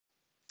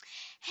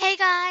Hey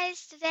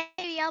guys, today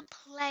we are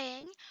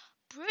playing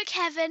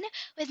Brookhaven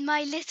with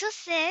my little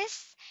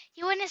sis.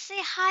 You wanna say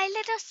hi,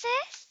 little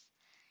sis?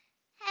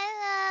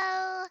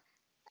 Hello.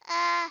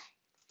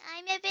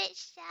 I'm a bit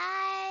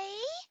shy.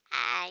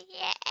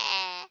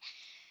 Yeah.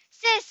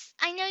 Sis,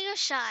 I know you're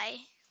shy.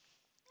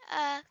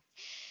 Uh,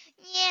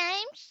 Yeah,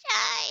 I'm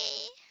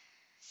shy.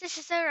 sis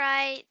is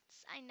alright.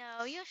 I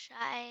know you're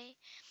shy.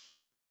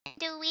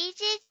 The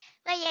reason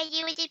why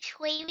I want to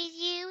play with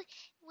you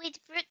with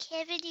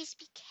Brookhaven is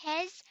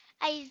because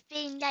I've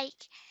been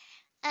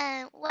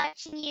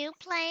watching you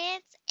play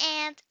it,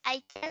 and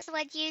I just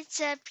want you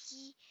to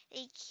be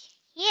like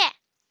here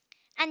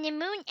on the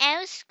Moon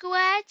Owl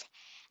Squad.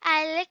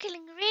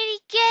 Looking really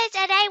good,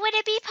 and I want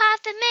to be part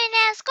of the Moon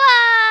Owl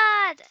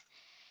Squad.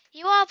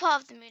 You are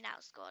part of the Moon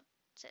Owl Squad,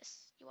 sis.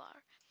 You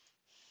are.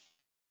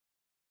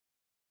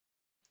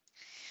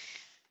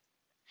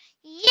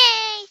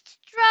 Yay,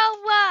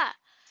 stroller!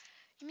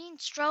 You mean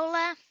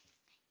stroller?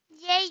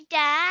 Yay,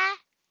 da!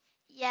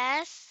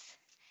 Yes.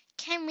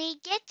 Can we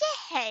get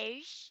a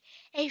house?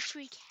 If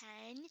we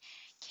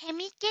can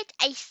we get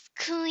ice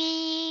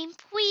cream,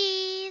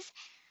 please?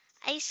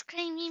 Ice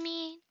cream, you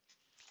mean?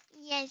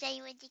 Yes,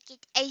 I want to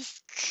get ice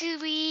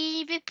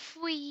cream,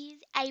 please.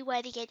 I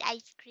want to get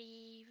ice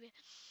cream.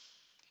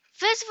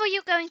 First of all,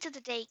 you're going to the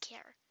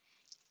daycare.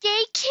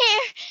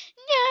 Daycare!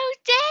 No,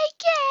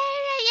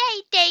 daycare!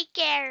 I hate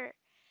daycare!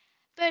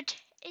 But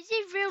is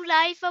it real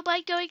life? Am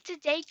I going to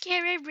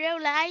daycare in real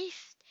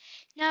life?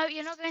 No,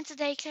 you're not going to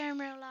daycare in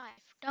real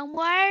life. Don't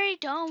worry,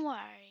 don't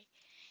worry.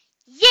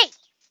 Yay!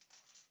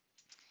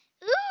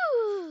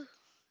 Ooh,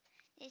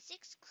 this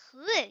looks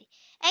cool.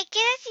 I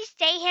can actually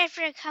stay here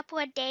for a couple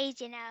of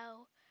days.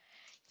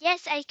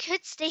 Yes, I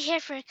could stay here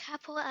for a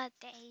couple of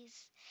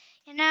days.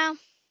 You know,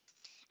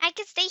 I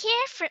could stay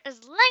here for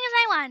as long as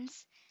I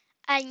want.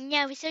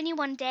 No, it's only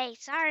one day.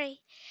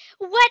 Sorry.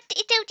 What?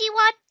 It's only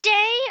one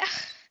day?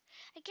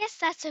 I guess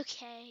that's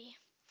okay.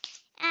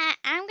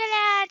 I'm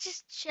gonna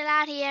just chill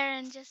out here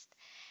and just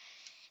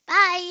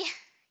bye.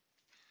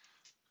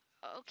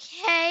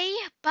 Okay,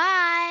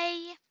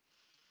 bye.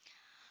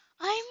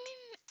 I'm.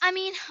 I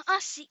mean,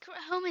 our secret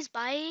home is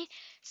by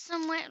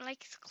somewhere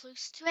like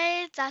close to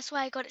it. That's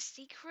why I got it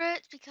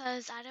secret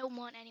because I don't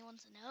want anyone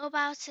to know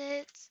about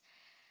it.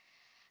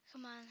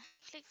 Come on,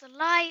 click the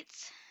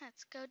lights.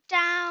 Let's go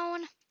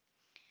down.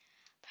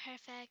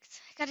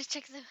 Perfect. I gotta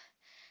check the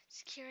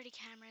security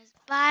cameras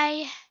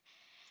by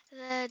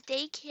the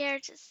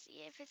daycare to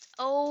see if it's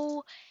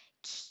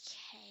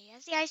okay.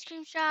 There's the ice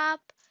cream shop.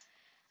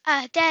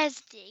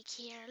 There's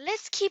daycare.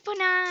 Let's keep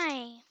an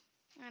eye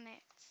on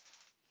it.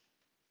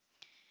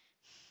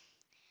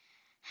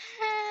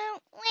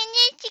 When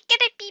is she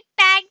gonna be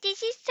back?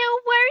 This is so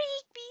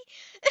worrying me.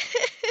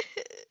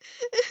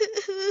 This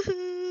is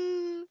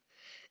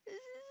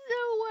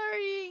so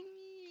worrying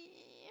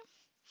me.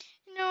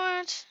 You know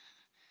what?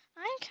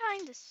 I'm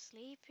kind of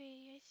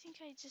sleepy. I think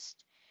I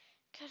just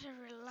gotta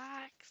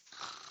relax.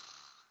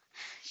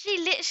 She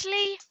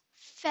literally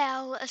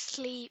fell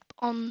asleep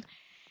on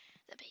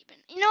the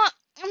pavement. You know what?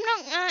 I'm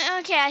not.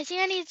 Okay, I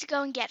think I need to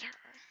go and get her.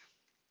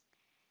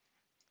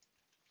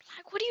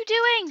 Black, what are you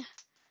doing?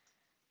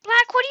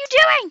 Black, what are you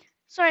doing?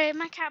 Sorry,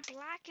 my cat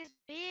Black is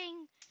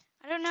being.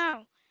 I don't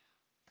know.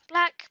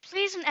 Black,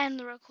 please don't end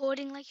the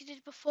recording like you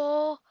did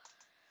before.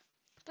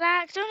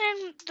 Black, don't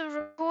end the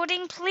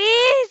recording,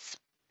 please.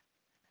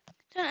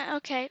 Don't.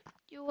 Okay. Okay.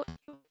 You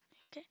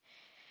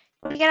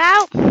wanna get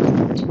out?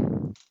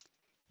 Wanna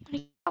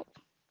get out?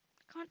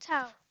 I can't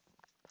tell.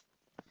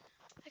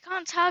 I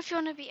can't tell if you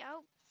wanna be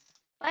out.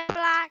 Bye,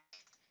 Black.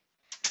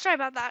 Sorry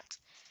about that.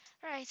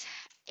 Right.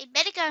 I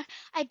better go.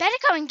 I better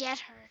go and get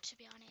her. To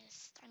be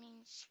honest, I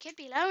mean, she could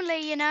be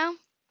lonely, you know.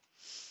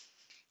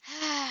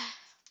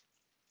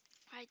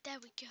 Right, there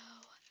we go.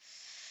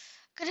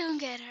 Gotta go and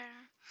get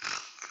her.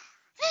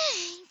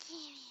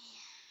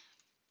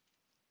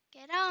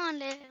 Get on,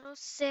 little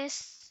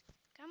sis.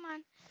 Come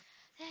on.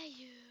 There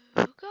you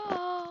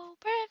go.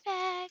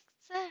 Perfect.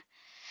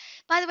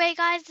 By the way,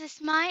 guys,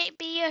 this might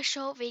be a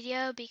short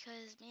video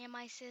because me and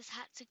my sis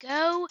had to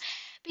go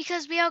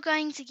because we are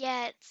going to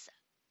get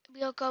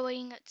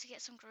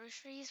some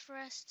groceries for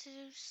us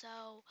too.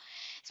 So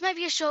this might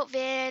be a short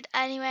vid.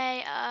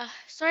 Anyway,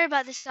 sorry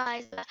about this,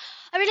 guys. But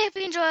I really hope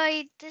you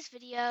enjoyed this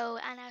video,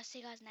 and I'll see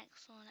you guys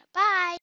next one. Bye.